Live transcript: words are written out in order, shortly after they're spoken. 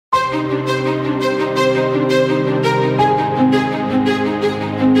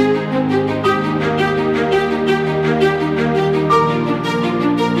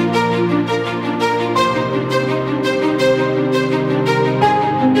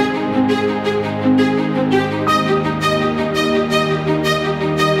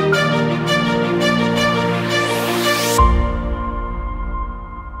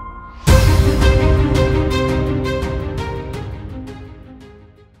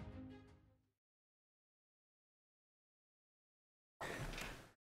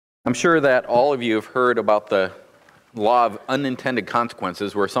I'm sure that all of you have heard about the law of unintended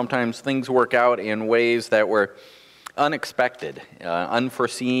consequences, where sometimes things work out in ways that were unexpected,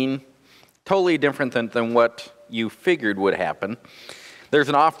 unforeseen, totally different than what you figured would happen. There's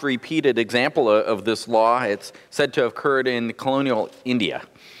an oft-repeated example of this law. It's said to have occurred in colonial India.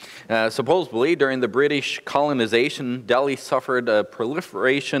 Supposedly, during the British colonization, Delhi suffered a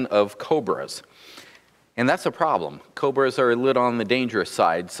proliferation of cobras. And that's a problem. Cobras are a little on the dangerous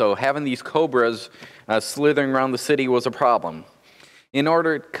side, so having these cobras slithering around the city was a problem. In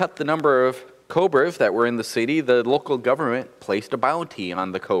order to cut the number of cobras that were in the city, the local government placed a bounty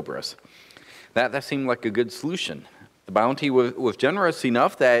on the cobras. That seemed like a good solution. The bounty was generous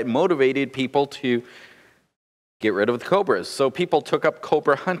enough that it motivated people to get rid of the cobras. So people took up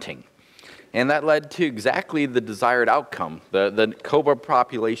cobra hunting. And that led to exactly the desired outcome. The cobra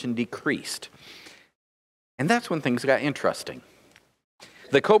population decreased. And that's when things got interesting.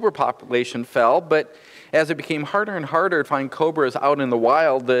 The cobra population fell, but as it became harder and harder to find cobras out in the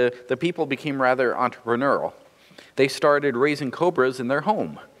wild, the people became rather entrepreneurial. They started raising cobras in their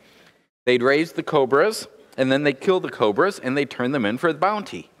home. They'd raise the cobras, and then they'd kill the cobras, and they'd turn them in for the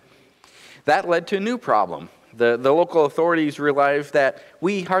bounty. That led to a new problem. The local authorities realized that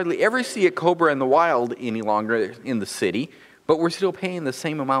we hardly ever see a cobra in the wild any longer in the city, but we're still paying the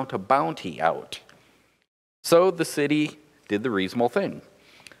same amount of bounty out. So the city did the reasonable thing.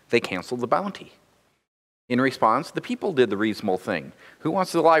 They canceled the bounty. In response, the people did the reasonable thing. Who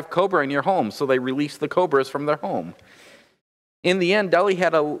wants a live cobra in your home? So they released the cobras from their home. In the end, Delhi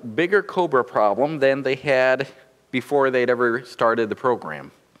had a bigger cobra problem than they had before they'd ever started the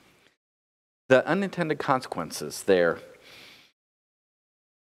program. The unintended consequences there.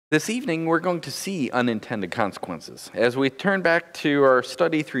 This evening, we're going to see unintended consequences. As we turn back to our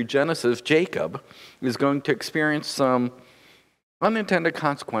study through Genesis, Jacob is going to experience some unintended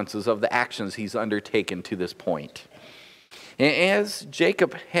consequences of the actions he's undertaken to this point. As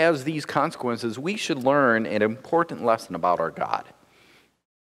Jacob has these consequences, we should learn an important lesson about our God.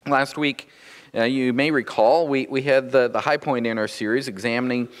 Last week, you may recall, we had the high point in our series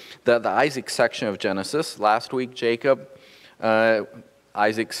examining the Isaac section of Genesis. Last week, Jacob,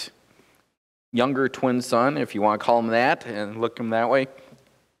 Isaac's younger twin son, if you want to call him that, and look him that way.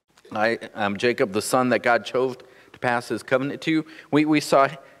 Jacob, the son that God chose to pass his covenant to. We saw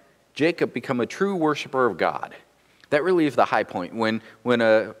Jacob become a true worshiper of God. That really is the high point, when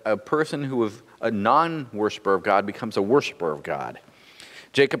a person who was a non-worshiper of God becomes a worshiper of God.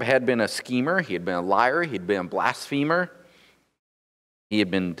 Jacob had been a schemer, he had been a liar, he had been a blasphemer, he had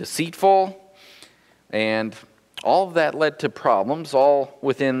been deceitful, and all of that led to problems, all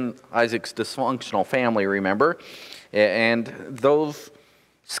within Isaac's dysfunctional family, remember? And those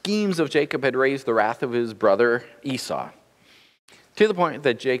schemes of Jacob had raised the wrath of his brother Esau, to the point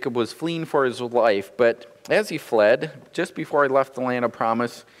that Jacob was fleeing for his life. But as he fled, just before he left the land of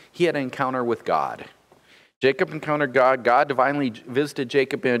promise, he had an encounter with God. Jacob encountered God. God divinely visited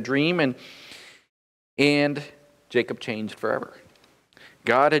Jacob in a dream, and Jacob changed forever.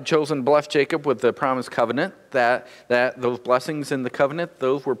 God had chosen to bless Jacob with the promised covenant, that those blessings in the covenant,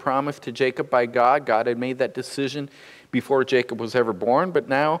 those were promised to Jacob by God. God had made that decision before Jacob was ever born, but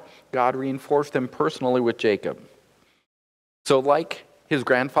now God reinforced them personally with Jacob. So like his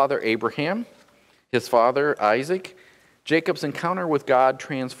grandfather Abraham, his father Isaac, Jacob's encounter with God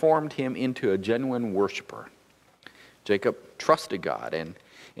transformed him into a genuine worshiper. Jacob trusted God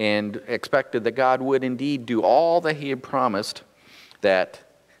and expected that God would indeed do all that he had promised, that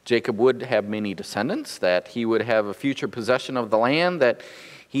Jacob would have many descendants, that he would have a future possession of the land, that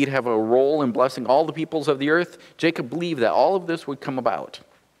he'd have a role in blessing all the peoples of the earth. Jacob believed that all of this would come about.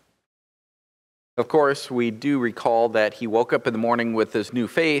 Of course, we do recall that he woke up in the morning with this new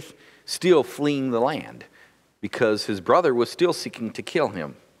faith, still fleeing the land, because his brother was still seeking to kill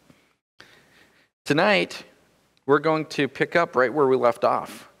him. Tonight, we're going to pick up right where we left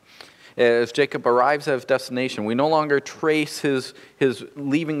off. As Jacob arrives at his destination, we no longer trace his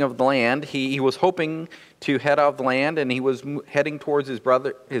leaving of the land. He was hoping to head out of the land, and he was heading towards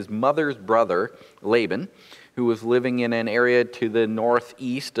his mother's brother, Laban, who was living in an area to the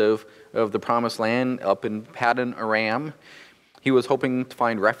northeast of the Promised Land, up in Paddan Aram. He was hoping to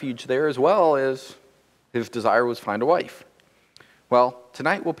find refuge there, as well as his desire was to find a wife. Well,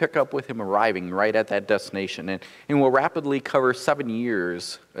 tonight we'll pick up with him arriving right at that destination, and we'll rapidly cover 7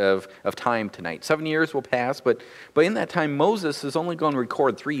 years of time tonight. 7 years will pass, but in that time, Moses is only going to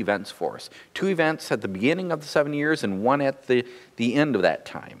record 3 events for us. 2 events at the beginning of the 7 years and 1 at the end of that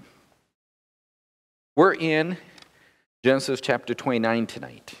time. We're in Genesis chapter 29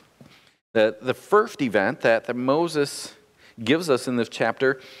 tonight. The first event that Moses gives us in this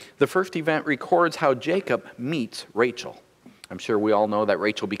chapter, the first event records how Jacob meets Rachel. I'm sure we all know that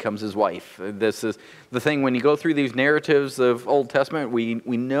Rachel becomes his wife. This is the thing, when you go through these narratives of Old Testament, we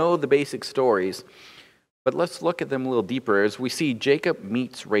know the basic stories. But let's look at them a little deeper as we see Jacob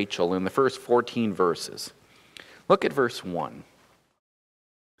meets Rachel in the first 14 verses. Look at verse 1.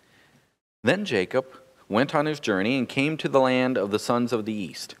 Then Jacob went on his journey and came to the land of the sons of the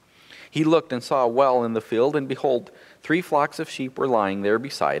east. He looked and saw a well in the field, and behold, 3 flocks of sheep were lying there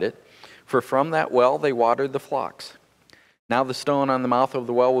beside it, for from that well they watered the flocks. Now the stone on the mouth of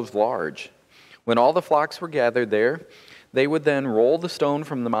the well was large. When all the flocks were gathered there, they would then roll the stone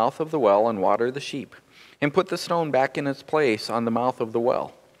from the mouth of the well and water the sheep, and put the stone back in its place on the mouth of the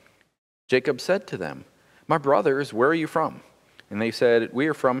well. Jacob said to them, "My brothers, where are you from?" And they said, "We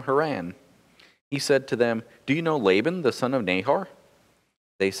are from Haran." He said to them, "Do you know Laban, the son of Nahor?"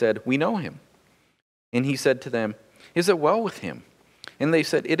 They said, "We know him." And he said to them, "Is it well with him?" And they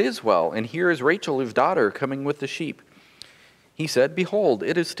said, "It is well, and here is Rachel his daughter coming with the sheep." He said, "Behold,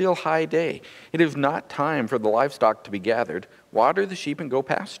 it is still high day. It is not time for the livestock to be gathered. Water the sheep and go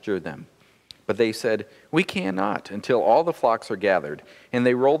pasture them." But they said, "We cannot until all the flocks are gathered." And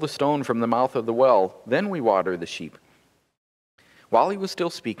they rolled the stone from the mouth of the well. Then we water the sheep. While he was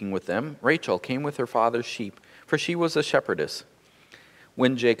still speaking with them, Rachel came with her father's sheep, for she was a shepherdess.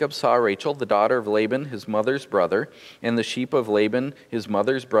 When Jacob saw Rachel, the daughter of Laban, his mother's brother, and the sheep of Laban, his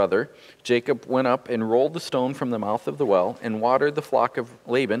mother's brother, Jacob went up and rolled the stone from the mouth of the well and watered the flock of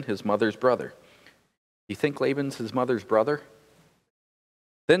Laban, his mother's brother. Do you think Laban's his mother's brother?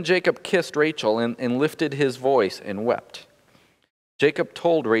 Then Jacob kissed Rachel and lifted his voice and wept. Jacob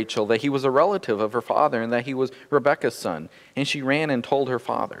told Rachel that he was a relative of her father and that he was Rebekah's son, and she ran and told her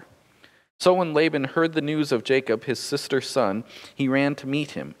father. So when Laban heard the news of Jacob, his sister's son, he ran to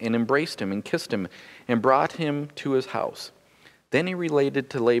meet him and embraced him and kissed him and brought him to his house. Then he related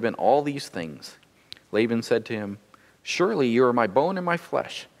to Laban all these things. Laban said to him, "Surely you are my bone and my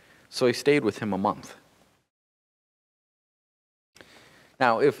flesh." So he stayed with him a month.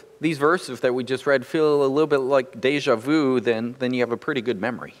 Now, if these verses that we just read feel a little bit like deja vu, then you have a pretty good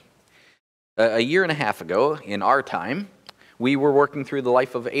memory. A year and a half ago, in our time, we were working through the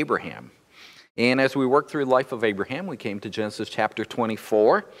life of Abraham. And as we worked through the life of Abraham, we came to Genesis chapter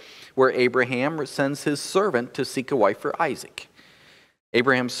 24, where Abraham sends his servant to seek a wife for Isaac.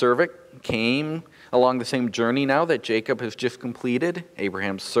 Abraham's servant came along the same journey now that Jacob has just completed.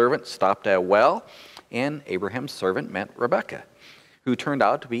 Abraham's servant stopped at a well, and Abraham's servant met Rebekah, who turned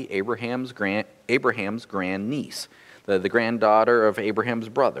out to be Abraham's grandniece, the granddaughter of Abraham's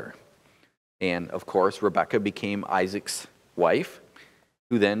brother. And, of course, Rebekah became Isaac's wife,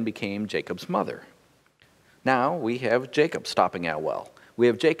 who then became Jacob's mother. Now we have Jacob stopping at a well. We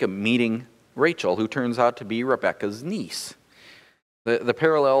have Jacob meeting Rachel, who turns out to be Rebekah's niece. The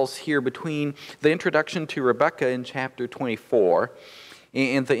parallels here between the introduction to Rebekah in chapter 24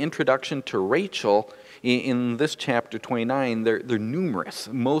 and the introduction to Rachel in this chapter 29, they're numerous.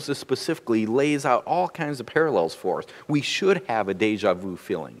 Moses specifically lays out all kinds of parallels for us. We should have a deja vu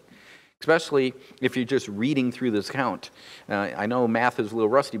feeling, especially if you're just reading through this account. I know math is a little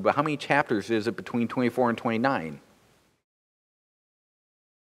rusty, but how many chapters is it between 24 and 29?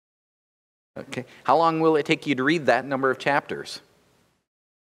 Okay. How long will it take you to read that number of chapters?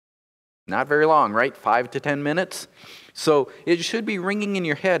 Not very long, right? 5 to 10 minutes? So it should be ringing in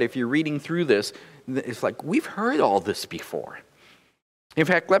your head if you're reading through this. It's like, we've heard all this before. In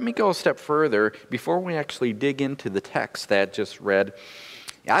fact, let me go a step further before we actually dig into the text that just read.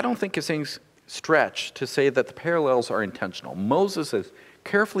 I don't think it's any stretch to say that the parallels are intentional. Moses has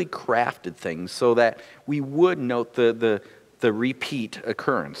carefully crafted things so that we would note the repeat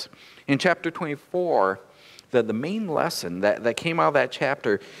occurrence. In chapter 24, the main lesson that came out of that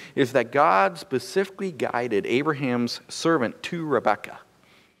chapter is that God specifically guided Abraham's servant to Rebekah.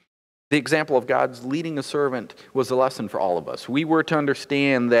 The example of God's leading a servant was a lesson for all of us. We were to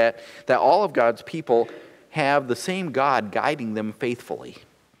understand that all of God's people have the same God guiding them faithfully.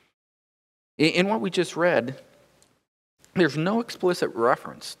 In what we just read, there's no explicit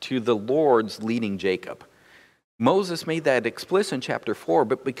reference to the Lord's leading Jacob. Moses made that explicit in chapter 4,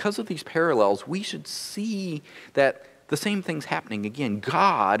 but because of these parallels, we should see that the same thing's happening again.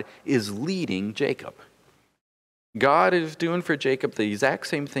 God is leading Jacob. God is doing for Jacob the exact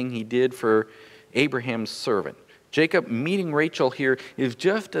same thing he did for Abraham's servant. Jacob meeting Rachel here is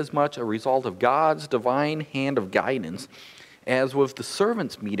just as much a result of God's divine hand of guidance as was the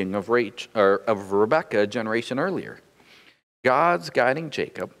servant's meeting of Rebekah a generation earlier. God's guiding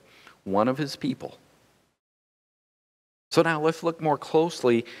Jacob, one of his people. So now let's look more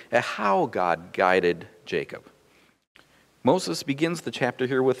closely at how God guided Jacob. Moses begins the chapter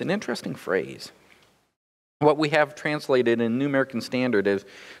here with an interesting phrase. What we have translated in New American Standard as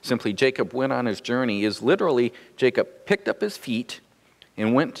simply Jacob went on his journey is literally Jacob picked up his feet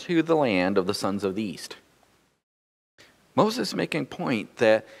and went to the land of the sons of the east. Moses is making a point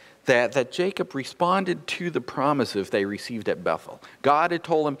that Jacob responded to the promises they received at Bethel. God had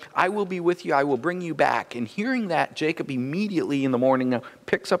told him, I will be with you, I will bring you back. And hearing that, Jacob immediately in the morning now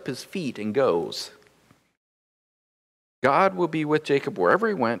picks up his feet and goes. God will be with Jacob wherever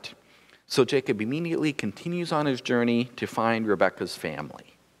he went, so Jacob immediately continues on his journey to find Rebekah's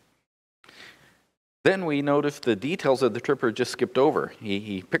family. Then we notice the details of the trip are just skipped over.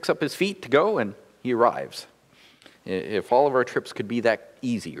 He picks up his feet to go and he arrives. If all of our trips could be that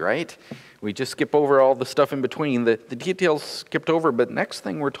easy, right? We just skip over all the stuff in between. The details skipped over, but next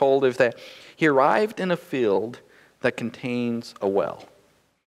thing we're told is that he arrived in a field that contains a well.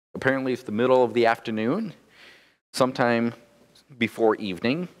 Apparently it's the middle of the afternoon, sometime before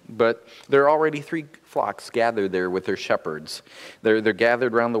evening, but there are already 3 flocks gathered there with their shepherds. They're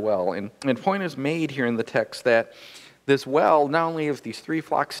gathered around the well. And the point is made here in the text that this well, not only is these 3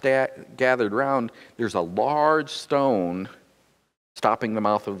 flocks gathered around, there's a large stone stopping the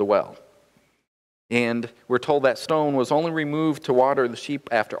mouth of the well. And we're told that stone was only removed to water the sheep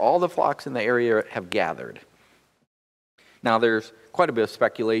after all the flocks in the area have gathered. Now there's quite a bit of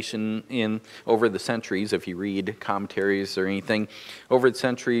speculation over the centuries, if you read commentaries or anything. Over the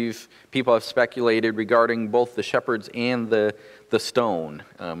centuries, people have speculated regarding both the shepherds and the stone.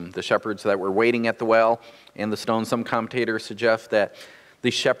 The shepherds that were waiting at the well and the stone. Some commentators suggest that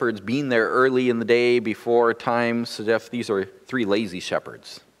the shepherds being there early in the day before time suggest these are 3 lazy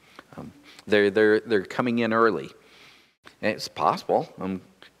shepherds. They're coming in early. And it's possible.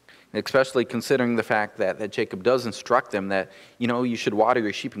 Especially considering the fact that Jacob does instruct them that, you should water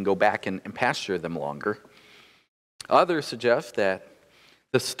your sheep and go back and pasture them longer. Others suggest that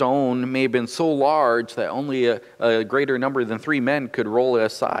the stone may have been so large that only a greater number than 3 men could roll it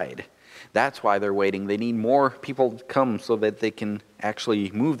aside. That's why they're waiting. They need more people to come so that they can actually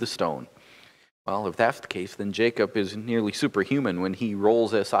move the stone. Well, if that's the case, then Jacob is nearly superhuman when he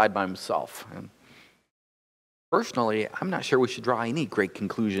rolls it aside by himself. Personally, I'm not sure we should draw any great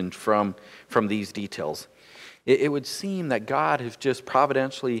conclusion from these details. It would seem that God has just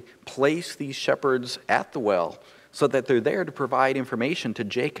providentially placed these shepherds at the well so that they're there to provide information to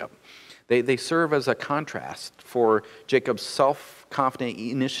Jacob. They serve as a contrast for Jacob's self-confident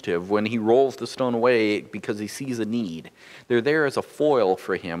initiative when he rolls the stone away because he sees a need. They're there as a foil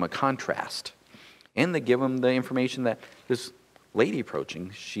for him, a contrast. And they give him the information that this lady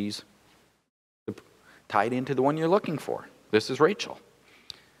approaching, she's tied into the one you're looking for. This is Rachel.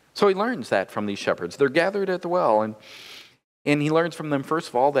 So he learns that from these shepherds. They're gathered at the well, and he learns from them, first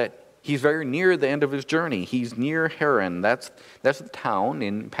of all, that he's very near the end of his journey. He's near Haran. That's the town.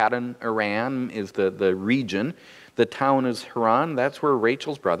 In Paddan Aram is the region. The town is Haran. That's where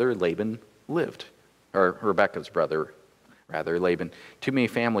Rachel's brother, Laban, lived. Or Rebekah's brother, rather, Laban. Too many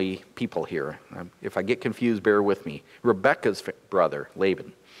family people here. If I get confused, bear with me. Rebekah's brother,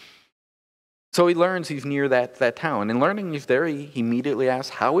 Laban. So he learns he's near that town. And learning he's there, he immediately asks,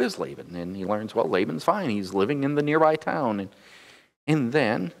 how is Laban? And he learns, well, Laban's fine. He's living in the nearby town. And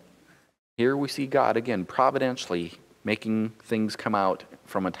then, here we see God, again, providentially making things come out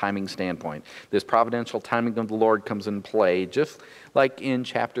from a timing standpoint. This providential timing of the Lord comes in play, just like in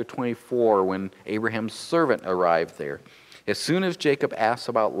chapter 24 when Abraham's servant arrived there. As soon as Jacob asks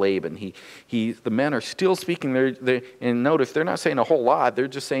about Laban, the men are still speaking. And notice, they're not saying a whole lot. They're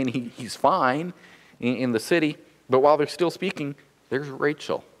just saying he's fine in the city. But while they're still speaking, there's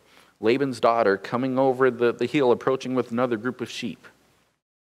Rachel, Laban's daughter, coming over the hill, approaching with another group of sheep.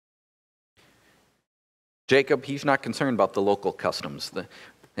 Jacob, he's not concerned about the local customs.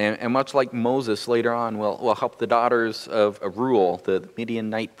 And much like Moses later on will help the daughters of Reuel, the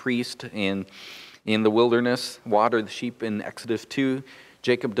Midianite priest, in the wilderness, water the sheep in Exodus 2,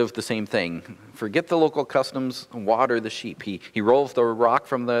 Jacob does the same thing. Forget the local customs, water the sheep. He rolls the rock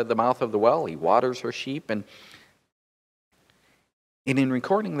from the mouth of the well. He waters her sheep. And in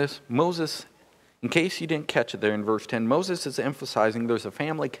recording this, Moses In case you didn't catch it there in verse 10, Moses is emphasizing there's a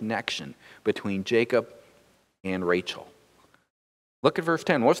family connection between Jacob and Rachel. Look at verse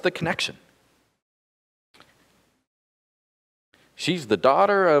 10. What's the connection? She's the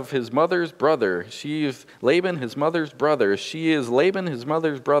daughter of his mother's brother. She is Laban, his mother's brother. She is Laban, his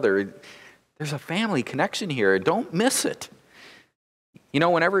mother's brother. There's a family connection here. Don't miss it. You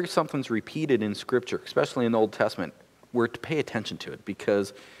know, whenever something's repeated in Scripture, especially in the Old Testament, we're to pay attention to it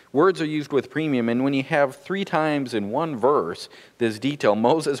because words are used with premium. And when you have 3 times in one verse this detail,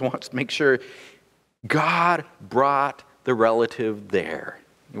 Moses wants to make sure God brought the relative there.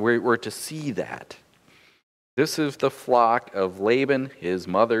 We're to see that. This is the flock of Laban, his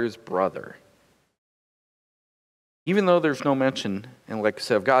mother's brother. Even though there's no mention, and like I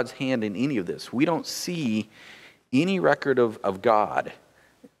said, of God's hand in any of this, we don't see any record of God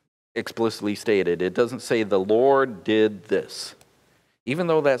explicitly stated. It doesn't say the Lord did this. Even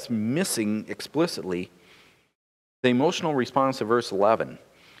though that's missing explicitly, the emotional response to verse 11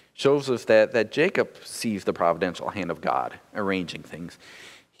 shows us that Jacob sees the providential hand of God arranging things.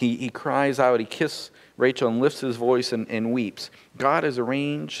 He cries out, he kisses Rachel and lifts his voice and weeps. God has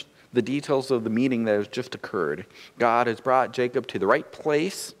arranged the details of the meeting that has just occurred. God has brought Jacob to the right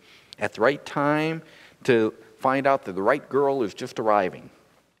place at the right time to find out that the right girl is just arriving.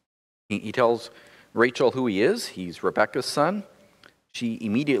 He tells Rachel who he is. He's Rebekah's son. She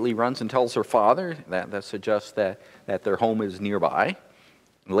immediately runs and tells her father. That suggests that their home is nearby.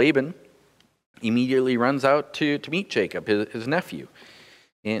 Laban immediately runs out to meet Jacob, his nephew,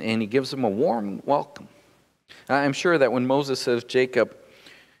 and he gives him a warm welcome. I'm sure that when Moses says Jacob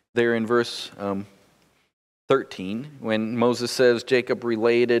there in verse 13, when Moses says Jacob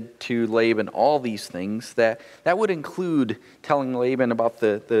related to Laban all these things, that would include telling Laban about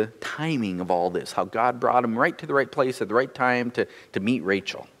the timing of all this, how God brought him right to the right place at the right time to meet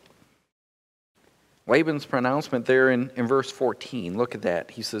Rachel. Laban's pronouncement there in verse 14, look at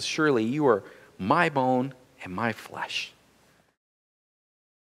that. He says, "Surely you are my bone and my flesh."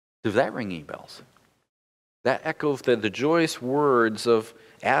 Does that ring any bells? That echoes the joyous words of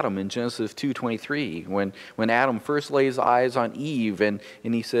Adam in Genesis 2:23, when Adam first lays eyes on Eve and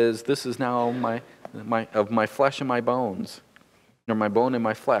he says, "This is now of my flesh and my bones, or my bone and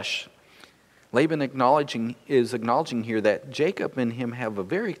my flesh." Laban is acknowledging here that Jacob and him have a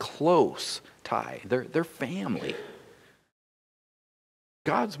very close tie. They're family.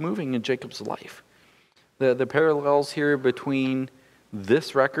 God's moving in Jacob's life. The parallels here between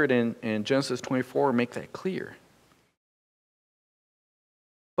this record and Genesis 24 make that clear.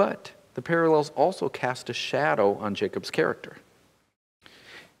 But the parallels also cast a shadow on Jacob's character.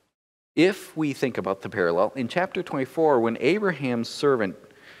 If we think about the parallel, in chapter 24, when Abraham's servant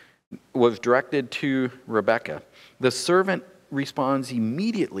was directed to Rebekah, the servant responds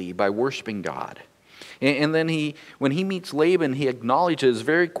immediately by worshiping God. And then when he meets Laban, he acknowledges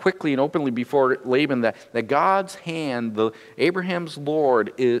very quickly and openly before Laban that God's hand, Abraham's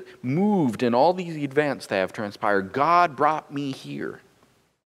Lord, is moved in all these events that have transpired. God brought me here.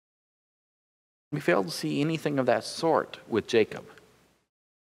 We fail to see anything of that sort with Jacob.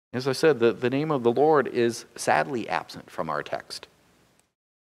 As I said, the name of the Lord is sadly absent from our text.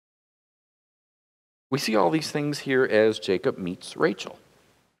 We see all these things here as Jacob meets Rachel.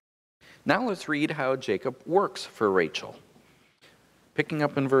 Now let's read how Jacob works for Rachel. Picking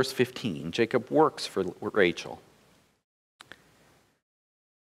up in verse 15, Jacob works for Rachel.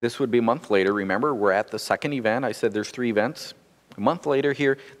 This would be a month later. Remember, we're at the second event. I said there's 3 events. A month later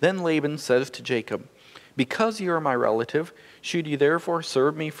here, then Laban says to Jacob, "Because you are my relative, should you therefore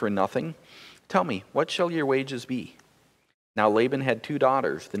serve me for nothing? Tell me, what shall your wages be?" Now Laban had 2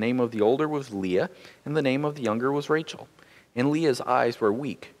 daughters. The name of the older was Leah, and the name of the younger was Rachel. And Leah's eyes were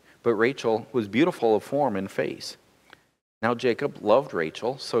weak, but Rachel was beautiful of form and face. Now Jacob loved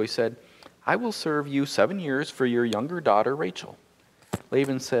Rachel, so he said, "I will serve you 7 years for your younger daughter Rachel."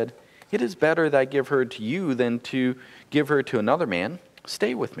 Laban said, "It is better that I give her to you than to give her to another man.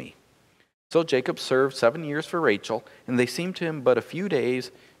 Stay with me." So Jacob served 7 years for Rachel, and they seemed to him but a few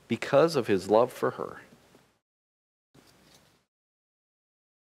days because of his love for her.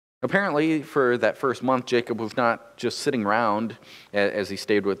 Apparently, for that first month, Jacob was not just sitting around as he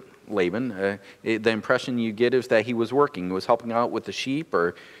stayed with Laban. The impression you get is that he was working. He was helping out with the sheep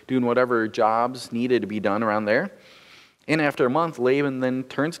or doing whatever jobs needed to be done around there. And after a month, Laban then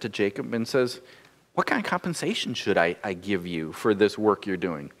turns to Jacob and says, "What kind of compensation should I give you for this work you're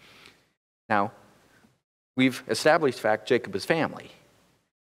doing?" Now, we've established the fact Jacob is family.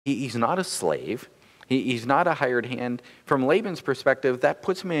 He's not a slave. He's not a hired hand. From Laban's perspective, that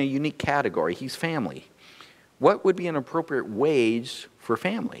puts him in a unique category. He's family. What would be an appropriate wage for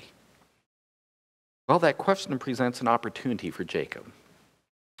family? Well, that question presents an opportunity for Jacob.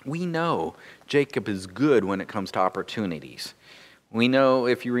 We know Jacob is good when it comes to opportunities. We know,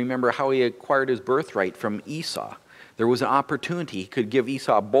 if you remember, how he acquired his birthright from Esau. There was an opportunity. He could give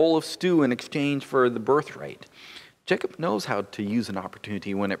Esau a bowl of stew in exchange for the birthright. Jacob knows how to use an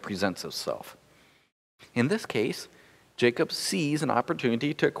opportunity when it presents itself. In this case, Jacob sees an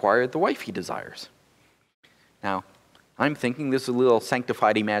opportunity to acquire the wife he desires. Now, I'm thinking this is a little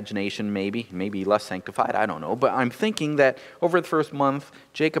sanctified imagination, maybe less sanctified, I don't know. But I'm thinking that over the first month,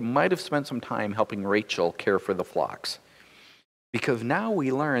 Jacob might have spent some time helping Rachel care for the flocks. Because now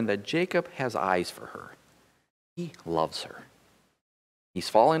we learn that Jacob has eyes for her. He loves her. He's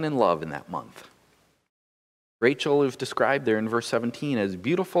fallen in love in that month. Rachel is described there in verse 17 as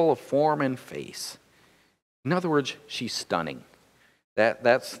beautiful of form and face. In other words, she's stunning.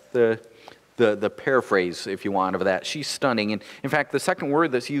 That's the paraphrase, if you want, of that. She's stunning. And in fact, the second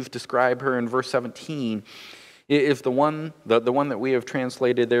word that's used to describe her in verse 17 is the one that we have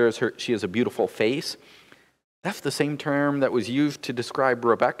translated there as she has a beautiful face. That's the same term that was used to describe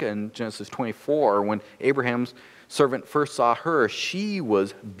Rebekah in Genesis 24 when Abraham's servant first saw her. She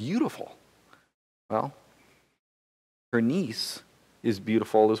was beautiful. Well, her niece is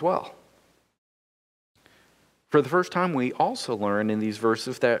beautiful as well. For the first time, we also learn in these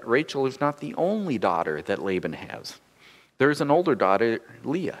verses that Rachel is not the only daughter that Laban has. There's an older daughter,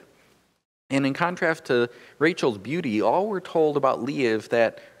 Leah. And in contrast to Rachel's beauty, all we're told about Leah is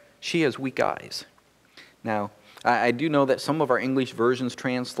that she has weak eyes. Now, I do know that some of our English versions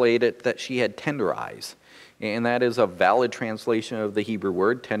translate it that she had tender eyes. And that is a valid translation of the Hebrew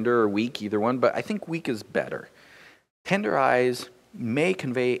word, tender or weak, either one, but I think weak is better. Tender eyes may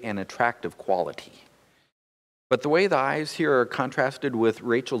convey an attractive quality. But the way the eyes here are contrasted with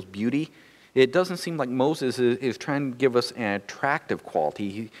Rachel's beauty, it doesn't seem like Moses is trying to give us an attractive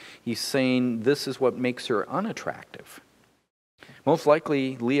quality. He's saying this is what makes her unattractive. Most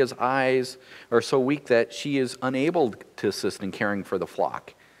likely, Leah's eyes are so weak that she is unable to assist in caring for the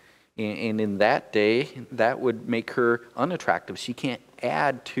flock. And in that day, that would make her unattractive. She can't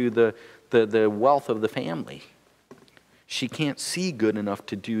add to the wealth of the family. She can't see good enough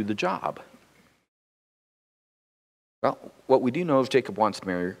to do the job. Well, what we do know is Jacob wants to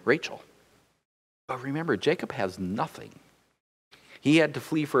marry Rachel. But remember, Jacob has nothing. He had to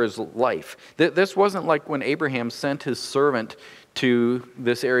flee for his life. This wasn't like when Abraham sent his servant to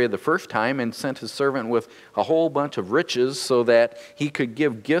this area the first time and sent his servant with a whole bunch of riches so that he could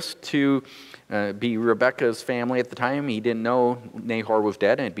give gifts to be Rebekah's family at the time. He didn't know Nahor was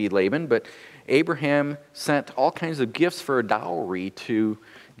dead and it'd be Laban, but Abraham sent all kinds of gifts for a dowry to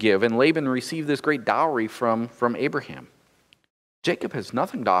give, and Laban received this great dowry from Abraham. Jacob has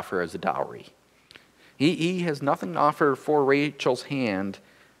nothing to offer as a dowry. He has nothing to offer for Rachel's hand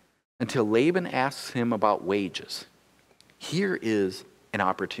until Laban asks him about wages. Here is an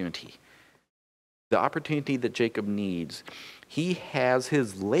opportunity. The opportunity that Jacob needs. He has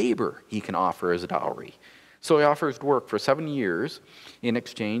his labor he can offer as a dowry. So he offers to work for 7 years in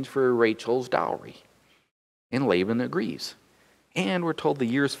exchange for Rachel's dowry. And Laban agrees. And we're told the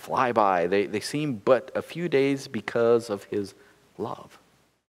years fly by. They seem but a few days because of his love.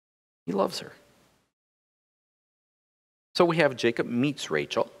 He loves her. So we have Jacob meets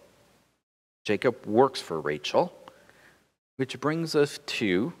Rachel. Jacob works for Rachel. Which brings us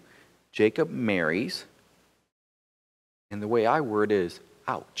to Jacob marries. And the way I word is,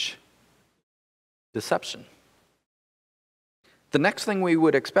 ouch. Deception. The next thing we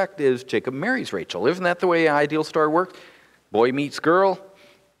would expect is Jacob marries Rachel. Isn't that the way an ideal story works? Boy meets girl,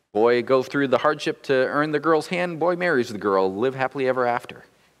 boy goes through the hardship to earn the girl's hand, boy marries the girl, live happily ever after.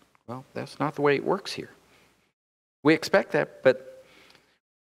 Well, that's not the way it works here. We expect that, but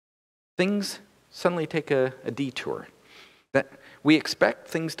things suddenly take a detour. That we expect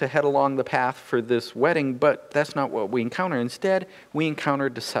things to head along the path for this wedding, but that's not what we encounter. Instead, we encounter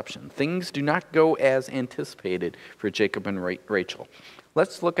deception. Things do not go as anticipated for Jacob and Rachel.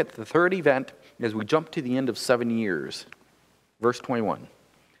 Let's look at the third event as we jump to the end of 7 years. Verse 21.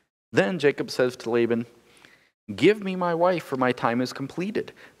 Then Jacob says to Laban, "Give me my wife, for my time is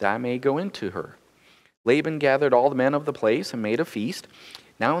completed, that I may go into her." Laban gathered all the men of the place and made a feast.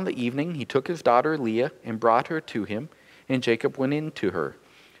 Now in the evening he took his daughter Leah and brought her to him, and Jacob went in to her.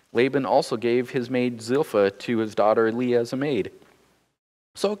 Laban also gave his maid Zilpah to his daughter Leah as a maid.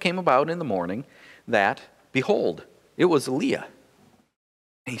 So it came about in the morning that, behold, it was Leah.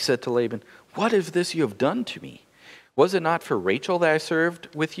 And he said to Laban, "What is this you have done to me? Was it not for Rachel that I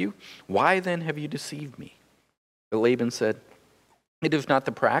served with you? Why then have you deceived me?" But Laban said, It is not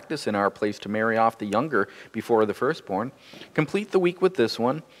the practice in our place to marry off the younger before the firstborn. Complete the week with this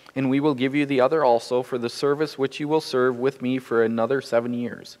one, and we will give you the other also for the service which you will serve with me for another 7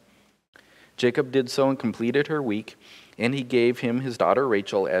 years. Jacob did so and completed her week, and he gave him his daughter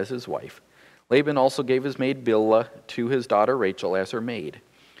Rachel as his wife. Laban also gave his maid Bilhah to his daughter Rachel as her maid.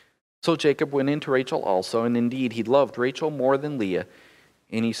 So Jacob went in to Rachel also, and indeed he loved Rachel more than Leah,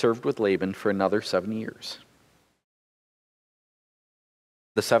 and he served with Laban for another 7 years.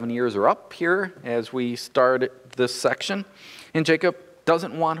 The 7 years are up here as we start this section, and Jacob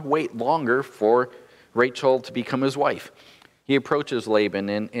doesn't want to wait longer for Rachel to become his wife. He approaches Laban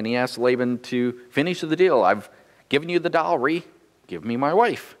and he asks Laban to finish the deal. I've given you the dowry, give me my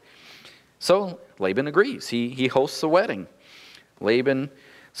wife. So Laban agrees. He hosts a wedding. Laban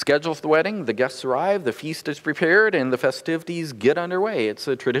schedules the wedding, the guests arrive, the feast is prepared, and the festivities get underway. It's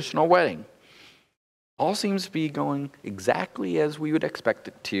a traditional wedding. All seems to be going exactly as we would expect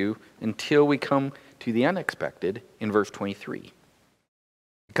it to until we come to the unexpected in verse 23.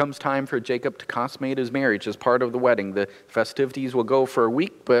 It comes time for Jacob to consummate his marriage as part of the wedding. The festivities will go for a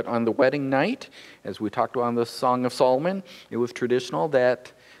week, but on the wedding night, as we talked about in the Song of Solomon, it was traditional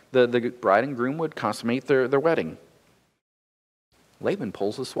that the bride and groom would consummate their wedding. Laban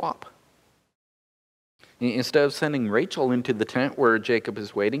pulls a swap. Instead of sending Rachel into the tent where Jacob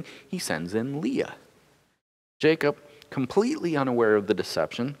is waiting, he sends in Leah. Jacob, completely unaware of the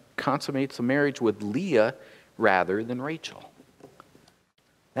deception, consummates a marriage with Leah rather than Rachel.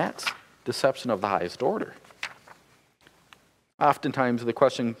 That's deception of the highest order. Oftentimes the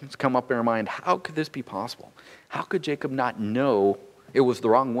questions come up in our mind, how could this be possible? How could Jacob not know it was the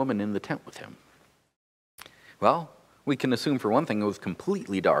wrong woman in the tent with him? Well, we can assume for one thing it was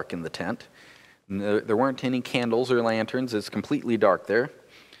completely dark in the tent. There weren't any candles or lanterns. It's completely dark there.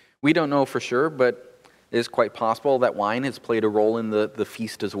 We don't know for sure, but it is quite possible that wine has played a role in the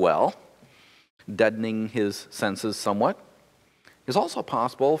feast as well, deadening his senses somewhat. It's also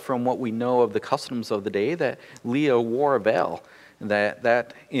possible, from what we know of the customs of the day, that Leah wore a veil.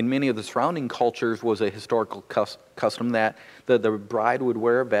 That in many of the surrounding cultures was a historical custom that the bride would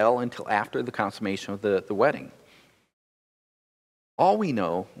wear a veil until after the consummation of the wedding. All we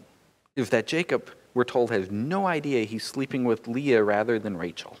know is that Jacob, we're told, has no idea he's sleeping with Leah rather than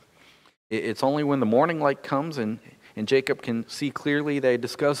Rachel. It's only when the morning light comes and Jacob can see clearly they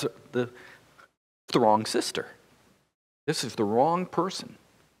discuss the wrong sister. This is the wrong person.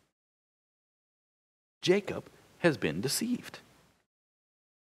 Jacob has been deceived.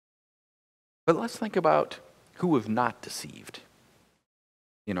 But let's think about who was not deceived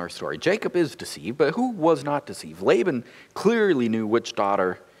in our story. Jacob is deceived, but who was not deceived? Laban clearly knew which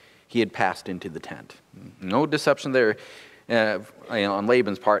daughter he had passed into the tent. No deception there on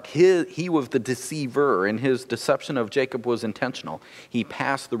Laban's part. He was the deceiver, and his deception of Jacob was intentional. He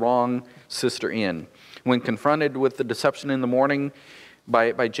passed the wrong sister in. When confronted with the deception in the morning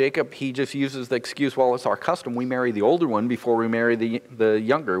by Jacob, he just uses the excuse, well, it's our custom. We marry the older one before we marry the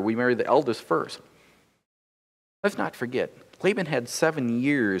younger. We marry the eldest first. Let's not forget, Laban had 7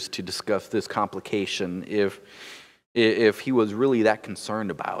 years to discuss this complication if he was really that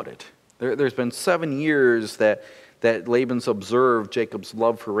concerned about it. There's been 7 years that Laban's observed Jacob's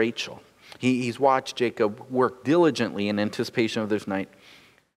love for Rachel. He's watched Jacob work diligently in anticipation of this night.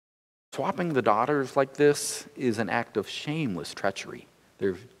 Swapping the daughters like this is an act of shameless treachery.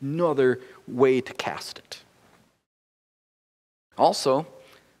 There's no other way to cast it. Also,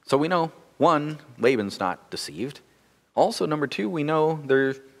 so we know, one, Laban's not deceived. Also, number two, we know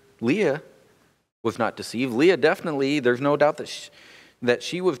Leah was not deceived. Leah definitely, there's no doubt that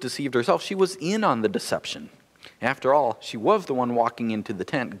she was deceived herself. She was in on the deception. After all, she was the one walking into the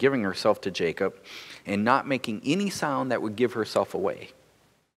tent, giving herself to Jacob, and not making any sound that would give herself away.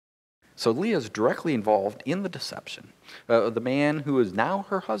 So Leah is directly involved in the deception of the man who is now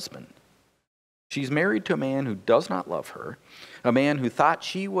her husband. She's married to a man who does not love her, a man who thought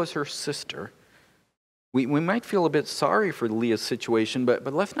she was her sister. We might feel a bit sorry for Leah's situation,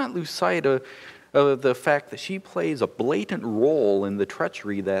 but let's not lose sight of the fact that she plays a blatant role in the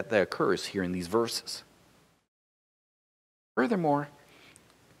treachery that occurs here in these verses. Furthermore,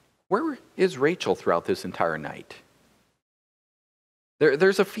 where is Rachel throughout this entire night?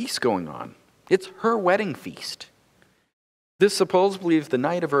 There's a feast going on. It's her wedding feast. This supposedly is the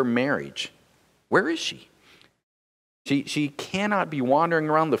night of her marriage. Where is she? She cannot be wandering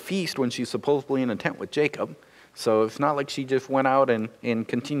around the feast when she's supposedly in a tent with Jacob. So it's not like she just went out and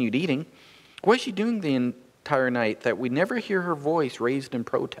continued eating. What is she doing the entire night that we never hear her voice raised in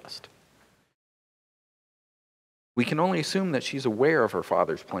protest? We can only assume that she's aware of her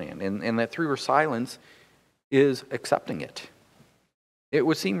father's plan and that through her silence is accepting it. It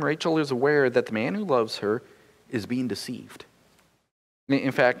would seem Rachel is aware that the man who loves her is being deceived.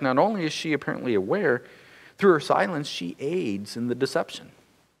 In fact, not only is she apparently aware, through her silence, she aids in the deception.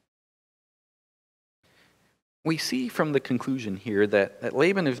 We see from the conclusion here that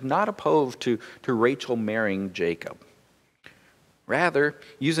Laban is not opposed to Rachel marrying Jacob. Rather,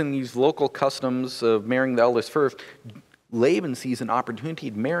 using these local customs of marrying the eldest first, Laban sees an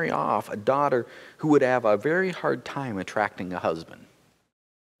opportunity to marry off a daughter who would have a very hard time attracting a husband.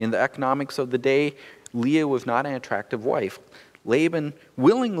 In the economics of the day, Leah was not an attractive wife. Laban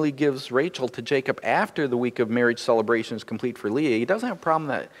willingly gives Rachel to Jacob after the week of marriage celebration is complete for Leah. He doesn't have a problem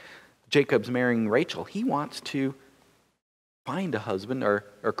that Jacob's marrying Rachel. He wants to find a husband or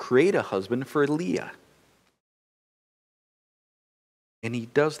create a husband for Leah. And he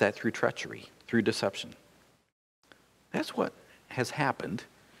does that through treachery, through deception. That's what has happened.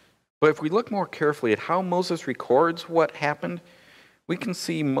 But if we look more carefully at how Moses records what happened, we can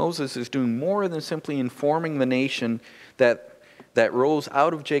see Moses is doing more than simply informing the nation that rose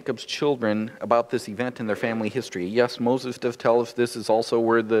out of Jacob's children about this event in their family history. Yes, Moses does tell us this is also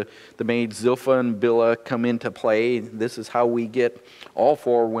where the maids Zilpah and Bilhah come into play. This is how we get all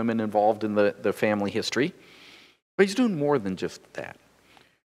four women involved in the family history. But he's doing more than just that.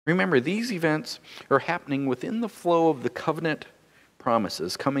 Remember, these events are happening within the flow of the covenant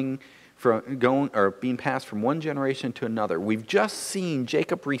promises being passed from one generation to another. We've just seen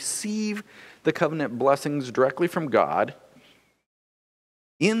Jacob receive the covenant blessings directly from God.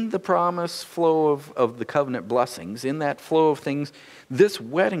 In the promise flow of the covenant blessings, in that flow of things, this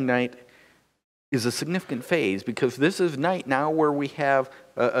wedding night is a significant phase because this is night now where we have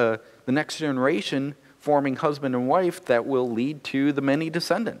the next generation forming husband and wife that will lead to the many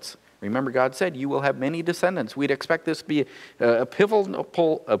descendants. Remember, God said, you will have many descendants. We'd expect this to be a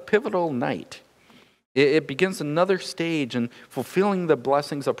pivotal night. It begins another stage in fulfilling the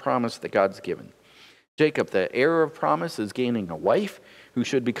blessings of promise that God's given. Jacob, the heir of promise, is gaining a wife who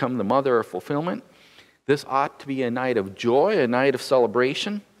should become the mother of fulfillment. This ought to be a night of joy, a night of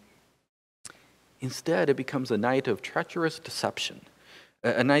celebration. Instead, it becomes a night of treacherous deception,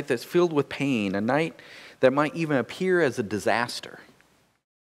 a night that's filled with pain, a night that might even appear as a disaster.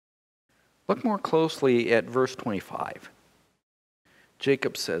 Look more closely at verse 25.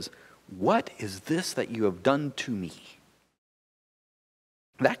 Jacob says, "What is this that you have done to me?"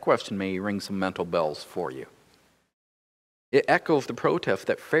 That question may ring some mental bells for you. It echoes the protest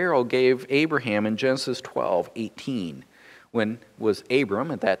that Pharaoh gave Abraham in Genesis 12:18, when was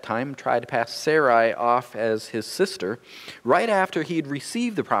Abram at that time tried to pass Sarai off as his sister. Right after he had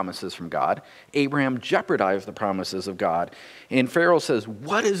received the promises from God, Abraham jeopardized the promises of God. And Pharaoh says,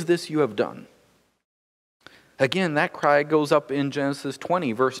 "What is this you have done?" Again, that cry goes up in Genesis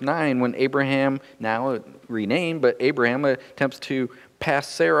 20, verse 9, when Abraham, now renamed, but Abraham attempts to pass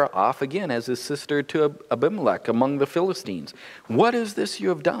Sarah off again as his sister to Abimelech among the Philistines. "What is this you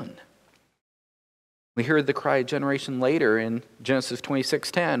have done?" We heard the cry a generation later in Genesis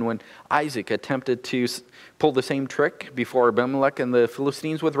 26:10 when Isaac attempted to pull the same trick before Abimelech and the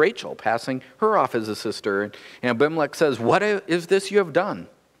Philistines with Rachel, passing her off as a sister. And Abimelech says, "What is this you have done?"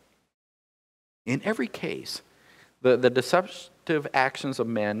 In every case, the deceptive actions of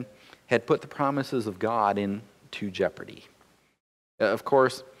men had put the promises of God into jeopardy. Of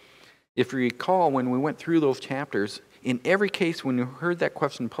course, if you recall when we went through those chapters, in every case when you heard that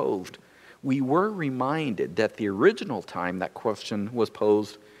question posed, we were reminded that the original time that question was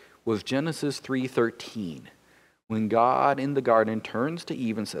posed was Genesis 3:13, when God in the garden turns to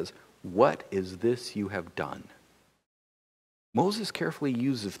Eve and says, "What is this you have done?" Moses carefully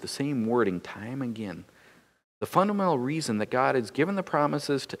uses the same wording time and again. The fundamental reason that God has given the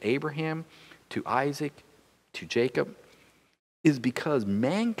promises to Abraham, to Isaac, to Jacob, is because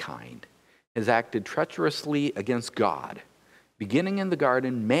mankind has acted treacherously against God. Beginning in the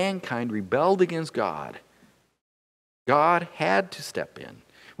garden, mankind rebelled against God. God had to step in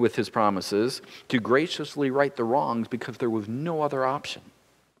with his promises to graciously right the wrongs because there was no other option.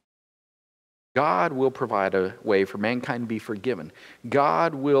 God will provide a way for mankind to be forgiven.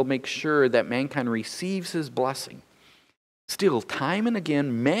 God will make sure that mankind receives his blessing. Still, time and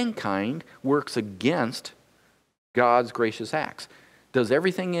again, mankind works against God's gracious acts, does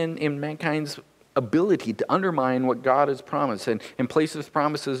everything in mankind's ability to undermine what God has promised and places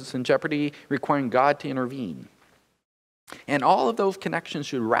promises in jeopardy, requiring God to intervene. And all of those connections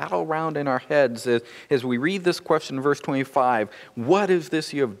should rattle around in our heads as we read this question in verse 25, "What is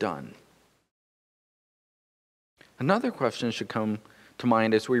this you have done?" Another question should come to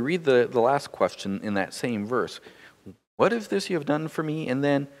mind as we read the last question in that same verse. "What is this you have done for me?" And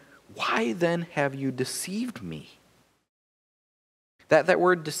then, "Why then have you deceived me?" That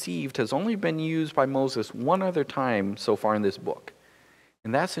word deceived has only been used by Moses one other time so far in this book.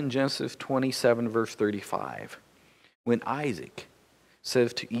 And that's in Genesis 27, verse 35, when Isaac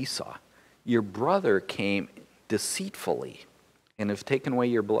says to Esau, "Your brother came deceitfully and has taken away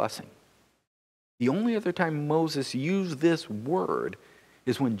your blessing." The only other time Moses used this word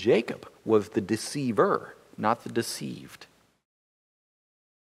is when Jacob was the deceiver, not the deceived.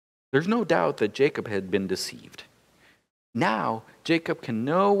 There's no doubt that Jacob had been deceived. Now, Jacob can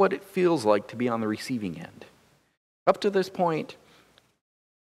know what it feels like to be on the receiving end. Up to this point,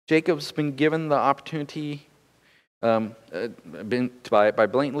 Jacob's been given the opportunity by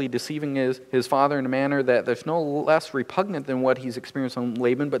blatantly deceiving his father in a manner that's no less repugnant than what he's experienced on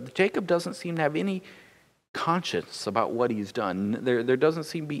Laban, but Jacob doesn't seem to have any conscience about what he's done. There doesn't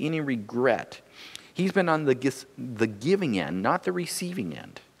seem to be any regret. He's been on the giving end, not the receiving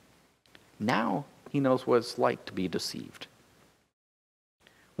end. Now he knows what it's like to be deceived.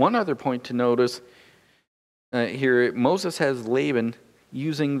 One other point to notice here, Moses has Laban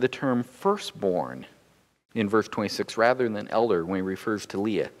using the term firstborn in verse 26 rather than elder when he refers to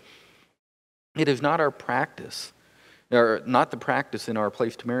Leah. It is not our practice, or not the practice in our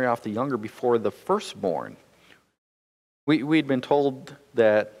place, to marry off the younger before the firstborn. We'd been told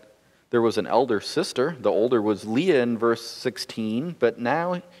that there was an elder sister. The older was Leah in verse 16, but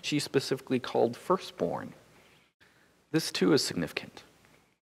now she's specifically called firstborn. This too is significant.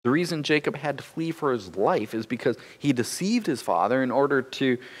 The reason Jacob had to flee for his life is because he deceived his father in order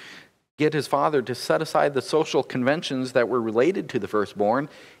to get his father to set aside the social conventions that were related to the firstborn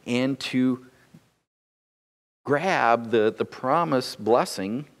and to grab the promised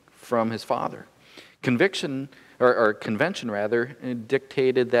blessing from his father. Convention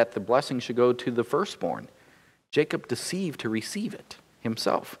dictated that the blessing should go to the firstborn. Jacob deceived to receive it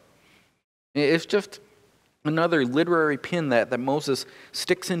himself. It's just another literary pin that Moses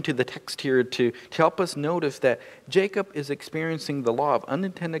sticks into the text here to help us notice that Jacob is experiencing the law of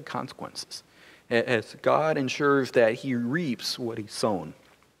unintended consequences as God ensures that he reaps what he's sown.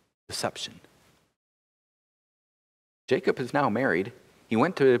 Deception. Jacob is now married. He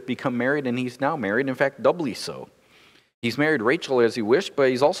went to become married, and he's now married, in fact, doubly so. He's married Rachel as he wished, but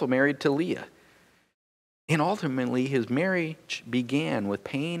he's also married to Leah. And ultimately, his marriage began with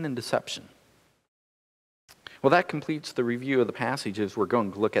pain and deception. Well, that completes the review of the passages we're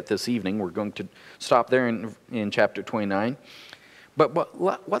going to look at this evening. We're going to stop there in chapter 29. But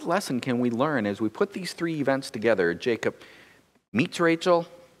what lesson can we learn as we put these three events together? Jacob meets Rachel,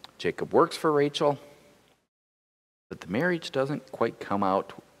 Jacob works for Rachel, but the marriage doesn't quite come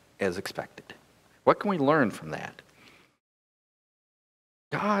out as expected. What can we learn from that?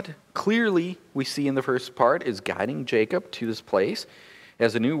 God, clearly, we see in the first part, is guiding Jacob to this place.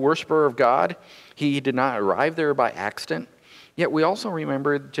 As a new worshiper of God, he did not arrive there by accident. Yet we also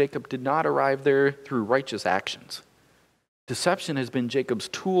remember Jacob did not arrive there through righteous actions. Deception has been Jacob's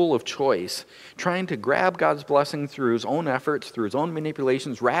tool of choice, trying to grab God's blessing through his own efforts, through his own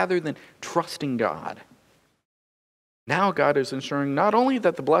manipulations, rather than trusting God. Now God is ensuring not only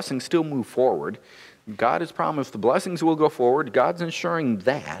that the blessings still move forward, God has promised the blessings will go forward, God's ensuring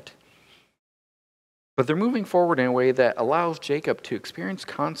that, but they're moving forward in a way that allows Jacob to experience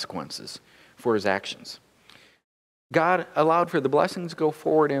consequences for his actions. God allowed for the blessings to go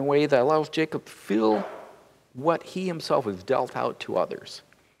forward in a way that allows Jacob to feel what he himself has dealt out to others.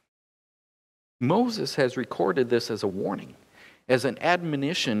 Moses has recorded this as a warning, as an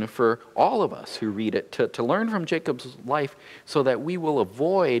admonition for all of us who read it, to learn from Jacob's life so that we will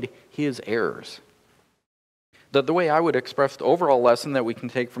avoid his errors. The way I would express the overall lesson that we can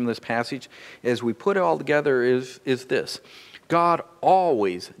take from this passage as we put it all together is this. God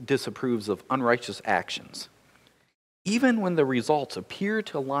always disapproves of unrighteous actions, even when the results appear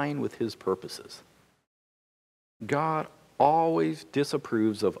to align with his purposes. God always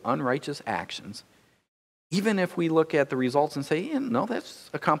disapproves of unrighteous actions, even if we look at the results and say, yeah, no, that's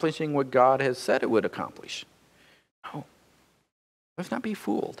accomplishing what God has said it would accomplish. No. Let's not be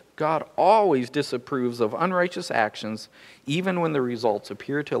fooled. God always disapproves of unrighteous actions, even when the results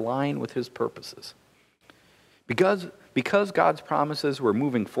appear to align with his purposes. Because God's promises were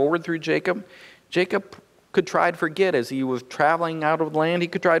moving forward through Jacob, Jacob could try to forget as he was traveling out of the land, he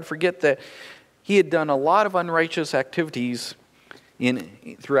could try to forget that he had done a lot of unrighteous activities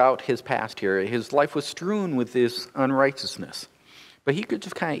throughout his past here. His life was strewn with this unrighteousness. But he could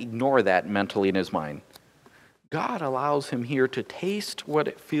just kind of ignore that mentally in his mind. God allows him here to taste what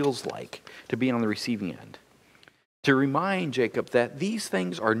it feels like to be on the receiving end, to remind Jacob that these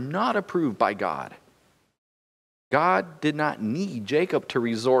things are not approved by God. God did not need Jacob to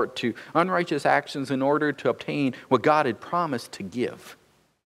resort to unrighteous actions in order to obtain what God had promised to give.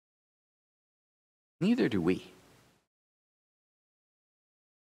 Neither do we.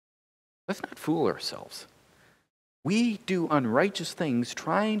 Let's not fool ourselves. We do unrighteous things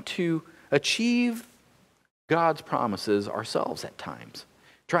trying to achieve God's promises ourselves at times,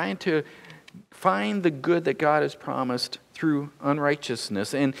 trying to find the good that God has promised through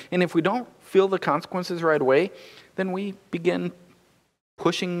unrighteousness. And if we don't feel the consequences right away, then we begin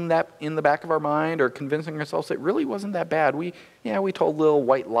pushing that in the back of our mind or convincing ourselves it really wasn't that bad. We told a little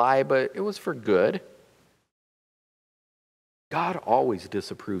white lie, but it was for good. God always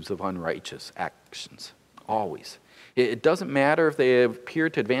disapproves of unrighteous actions. Always. It doesn't matter if they appear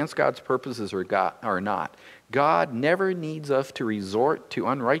to advance God's purposes or not. God never needs us to resort to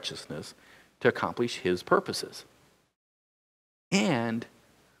unrighteousness to accomplish his purposes. And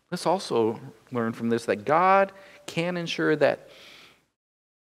let's also learn from this that God can ensure that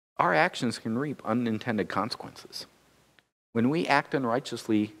our actions can reap unintended consequences. When we act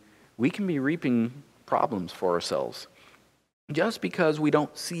unrighteously, we can be reaping problems for ourselves. Just because we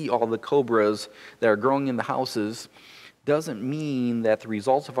don't see all the cobras that are growing in the houses doesn't mean that the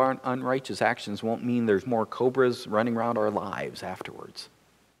results of our unrighteous actions won't mean there's more cobras running around our lives afterwards.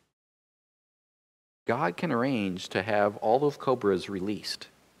 God can arrange to have all those cobras released,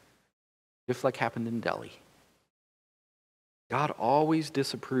 just like happened in Delhi. God always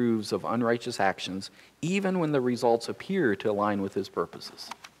disapproves of unrighteous actions, even when the results appear to align with his purposes.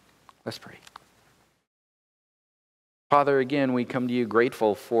 Let's pray. Father, again, we come to you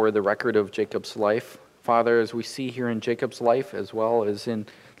grateful for the record of Jacob's life. Father, as we see here in Jacob's life, as well as in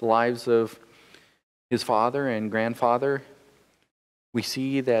the lives of his father and grandfather, we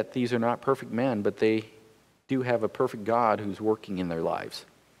see that these are not perfect men, but they do have a perfect God who's working in their lives.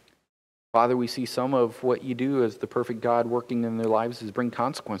 Father, we see some of what you do as the perfect God working in their lives is bring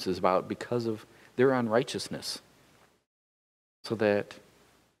consequences about because of their unrighteousness, so that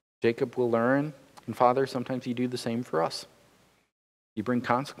Jacob will learn. And Father, sometimes you do the same for us. You bring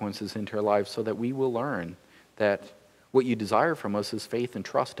consequences into our lives so that we will learn that what you desire from us is faith and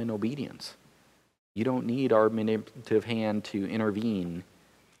trust and obedience. You don't need our manipulative hand to intervene,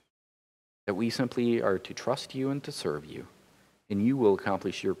 that we simply are to trust you and to serve you, and you will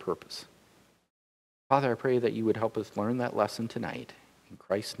accomplish your purpose. Father, I pray that you would help us learn that lesson tonight. In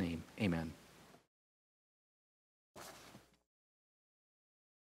Christ's name, amen.